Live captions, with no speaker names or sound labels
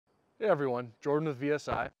Hey everyone, Jordan with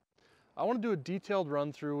VSI. I want to do a detailed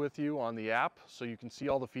run through with you on the app so you can see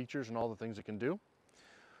all the features and all the things it can do.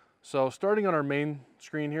 So starting on our main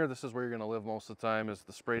screen here, this is where you're going to live most of the time, is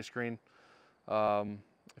the spray screen.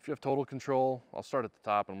 If you have total control, I'll start at the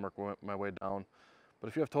top and work my way down. But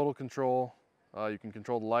if you have total control, you can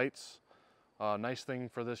control the lights. Nice thing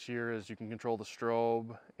for this year is you can control the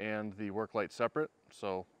strobe and the work light separate.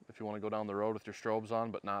 So if you want to go down the road with your strobes on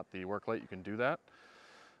but not the work light, you can do that.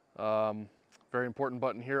 Very important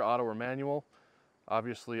button here, auto or manual.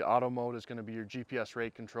 Obviously auto mode is going to be your GPS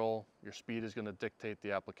rate control. Your speed is going to dictate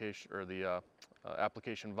the application or the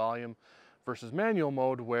application volume, versus manual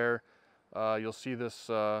mode where you'll see this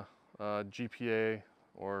GPA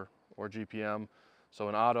or GPM. So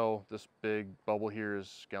in auto, this big bubble here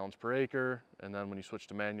is gallons per acre, and then when you switch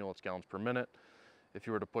to manual, it's gallons per minute. If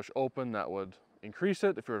you were to push open, that would increase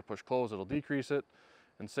it. If you were to push close, it'll decrease it.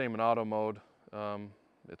 And same in auto mode.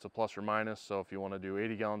 It's a plus or minus, so if you want to do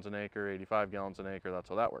 80 gallons an acre, 85 gallons an acre, that's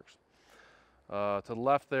how that works. To the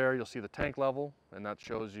left there, you'll see the tank level, and that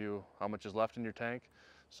shows you how much is left in your tank.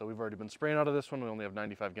 So we've already been spraying out of this one. We only have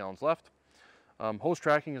 95 gallons left. Hose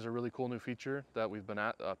tracking is a really cool new feature that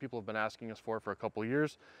people have been asking us for a couple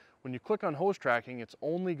years. When you click on hose tracking, it's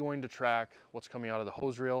only going to track what's coming out of the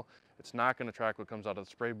hose reel. It's not going to track what comes out of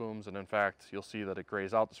the spray booms, and in fact, you'll see that it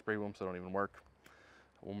grays out the spray booms, so they don't even work.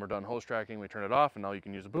 When we're done hose tracking, we turn it off, and now you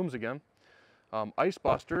can use the booms again. Ice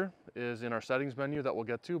Buster is in our settings menu that we'll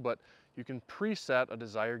get to, but you can preset a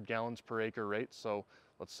desired gallons per acre rate. So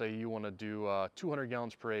let's say you want to do 200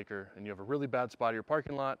 gallons per acre, and you have a really bad spot of your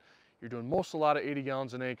parking lot. You're doing a lot of 80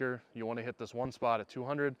 gallons an acre. You want to hit this one spot at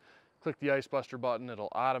 200. Click the Ice Buster button.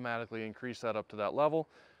 It'll automatically increase that up to that level.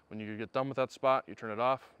 When you get done with that spot, you turn it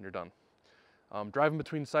off, and you're done. Driving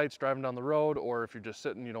between sites, driving down the road, or if you're just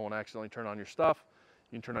sitting, you don't want to accidentally turn on your stuff,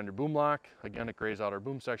 you can turn on your boom lock. Again, it grays out our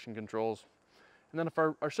boom section controls. And then if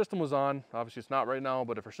our system was on, obviously it's not right now,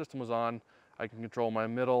 but if our system was on, I can control my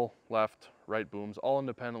middle, left, right booms all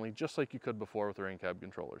independently, just like you could before with our in-cab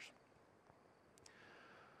controllers.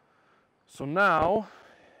 So now,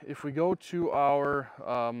 if we go to our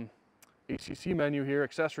ACC menu here,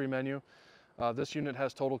 accessory menu, this unit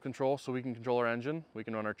has total control, so we can control our engine, we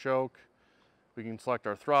can run our choke, we can select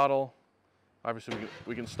our throttle, obviously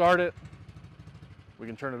we can start it, we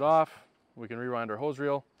can turn it off, we can rewind our hose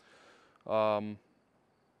reel.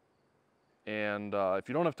 If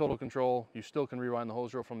you don't have total control, you still can rewind the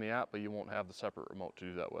hose reel from the app, but you won't have the separate remote to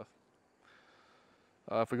do that with.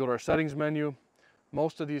 If we go to our settings menu,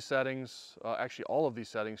 most of these settings, actually all of these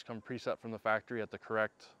settings, come preset from the factory at the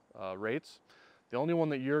correct rates. The only one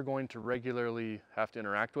that you're going to regularly have to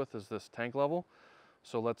interact with is this tank level.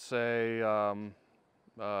 So let's say you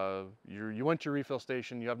went to your refill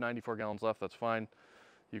station, you have 94 gallons left, that's fine.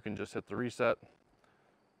 You can just hit the reset.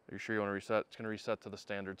 Are you sure you want to reset? It's going to reset to the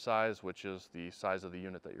standard size, which is the size of the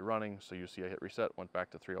unit that you're running. So you see I hit reset, went back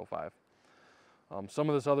to 305. Some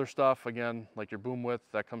of this other stuff, again, like your boom width,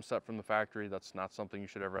 that comes set from the factory. That's not something you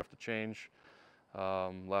should ever have to change.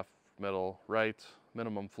 Left, middle, right,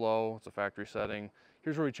 minimum flow, it's a factory setting.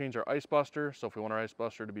 Here's where we change our Ice Buster. So if we want our Ice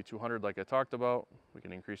Buster to be 200 like I talked about, we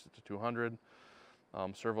can increase it to 200.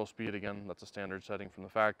 Servo speed, again, that's a standard setting from the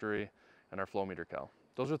factory, and our flow meter cal.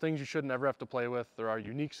 Those are things you should never have to play with. There are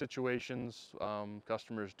unique situations,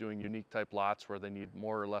 customers doing unique type lots where they need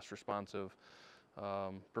more or less responsive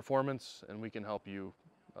performance, and we can help you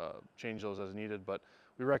change those as needed, but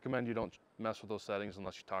we recommend you don't mess with those settings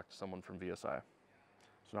unless you talk to someone from VSI.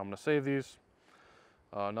 So now I'm going to save these.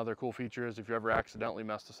 Another cool feature is if you ever accidentally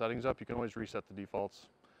mess the settings up, you can always reset the defaults.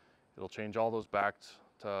 It'll change all those back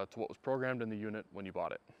to what was programmed in the unit when you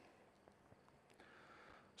bought it.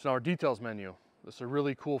 So now our details menu. This is a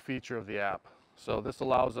really cool feature of the app. So this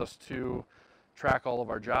allows us to track all of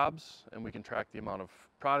our jobs, and we can track the amount of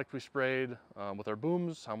product we sprayed with our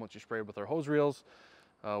booms, how much you sprayed with our hose reels.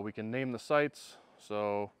 We can name the sites.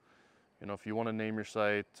 So, you know, if you want to name your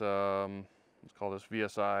site, let's call this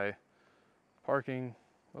VSI parking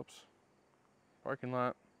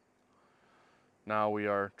lot. Now we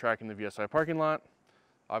are tracking the VSI parking lot.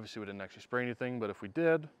 Obviously we didn't actually spray anything, but if we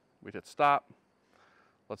did, we'd hit stop.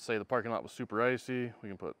 Let's say the parking lot was super icy. We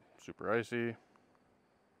can put super icy.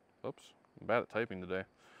 Oops, I'm bad at typing today.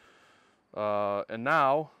 And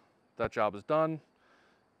now that job is done.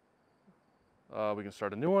 We can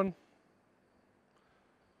start a new one.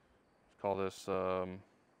 Let's call this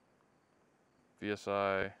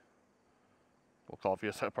VSI. We'll call it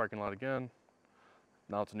VSI parking lot again.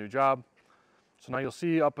 Now it's a new job. So now you'll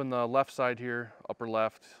see up in the left side here, upper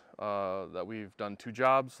left, that we've done 2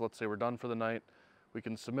 jobs. Let's say we're done for the night. We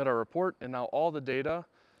can submit our report, and now all the data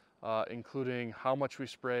including how much we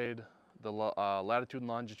sprayed, the latitude and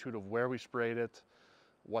longitude of where we sprayed it,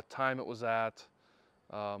 what time it was at.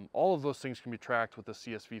 All of those things can be tracked with a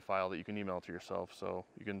CSV file that you can email to yourself. So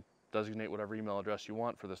you can designate whatever email address you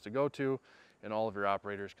want for this to go to, and all of your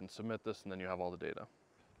operators can submit this, and then you have all the data.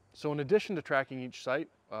 So in addition to tracking each site,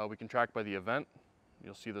 we can track by the event.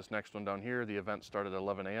 You'll see this next one down here. The event started at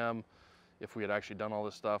 11 a.m. If we had actually done all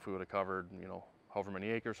this stuff, we would have covered, however many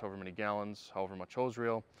acres, however many gallons, however much hose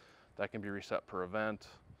reel. That can be reset per event.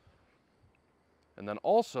 And then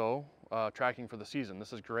also tracking for the season.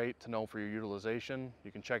 This is great to know for your utilization.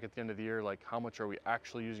 You can check at the end of the year, like how much are we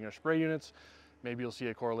actually using our spray units. Maybe you'll see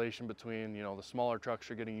a correlation between, the smaller trucks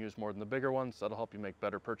are getting used more than the bigger ones. That'll help you make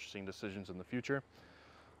better purchasing decisions in the future.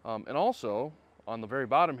 And also, on the very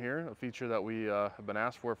bottom here, a feature that we have been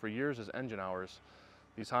asked for years is engine hours.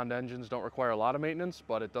 These Honda engines don't require a lot of maintenance,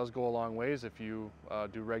 but it does go a long ways if you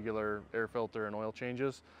do regular air filter and oil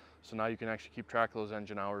changes. So now you can actually keep track of those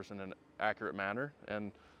engine hours in an accurate manner.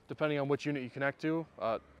 And depending on which unit you connect to,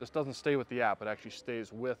 this doesn't stay with the app, it actually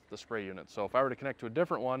stays with the spray unit. So if I were to connect to a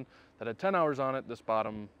different one that had 10 hours on it, this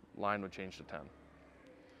bottom line would change to 10.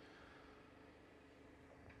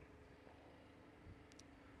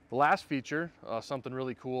 The last feature, something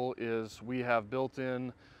really cool, is we have built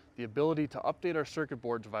in the ability to update our circuit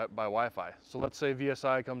boards by Wi-Fi. So let's say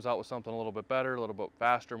VSI comes out with something a little bit better, a little bit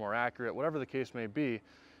faster, more accurate, whatever the case may be.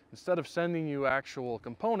 Instead of sending you actual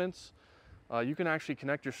components, you can actually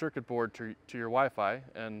connect your circuit board to your Wi-Fi.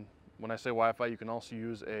 And when I say Wi-Fi, you can also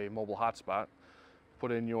use a mobile hotspot.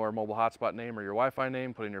 Put in your mobile hotspot name or your Wi-Fi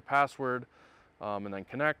name, put in your password, and then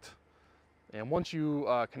connect. And once you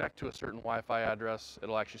connect to a certain Wi-Fi address,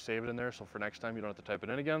 it'll actually save it in there. So for next time, you don't have to type it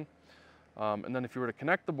in again. And then if you were to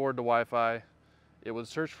connect the board to Wi-Fi, it would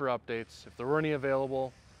search for updates. If there were any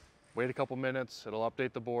available, wait a couple minutes, it'll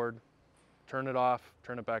update the board, turn it off,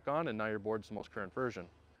 turn it back on, and now your board's the most current version.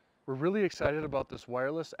 We're really excited about this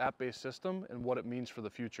wireless app-based system and what it means for the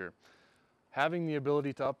future. Having the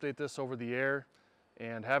ability to update this over the air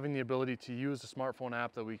and having the ability to use a smartphone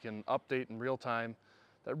app that we can update in real time,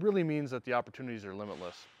 that really means that the opportunities are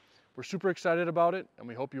limitless. We're super excited about it, and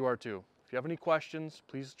we hope you are too. If you have any questions,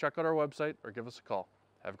 please check out our website or give us a call.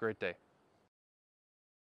 Have a great day.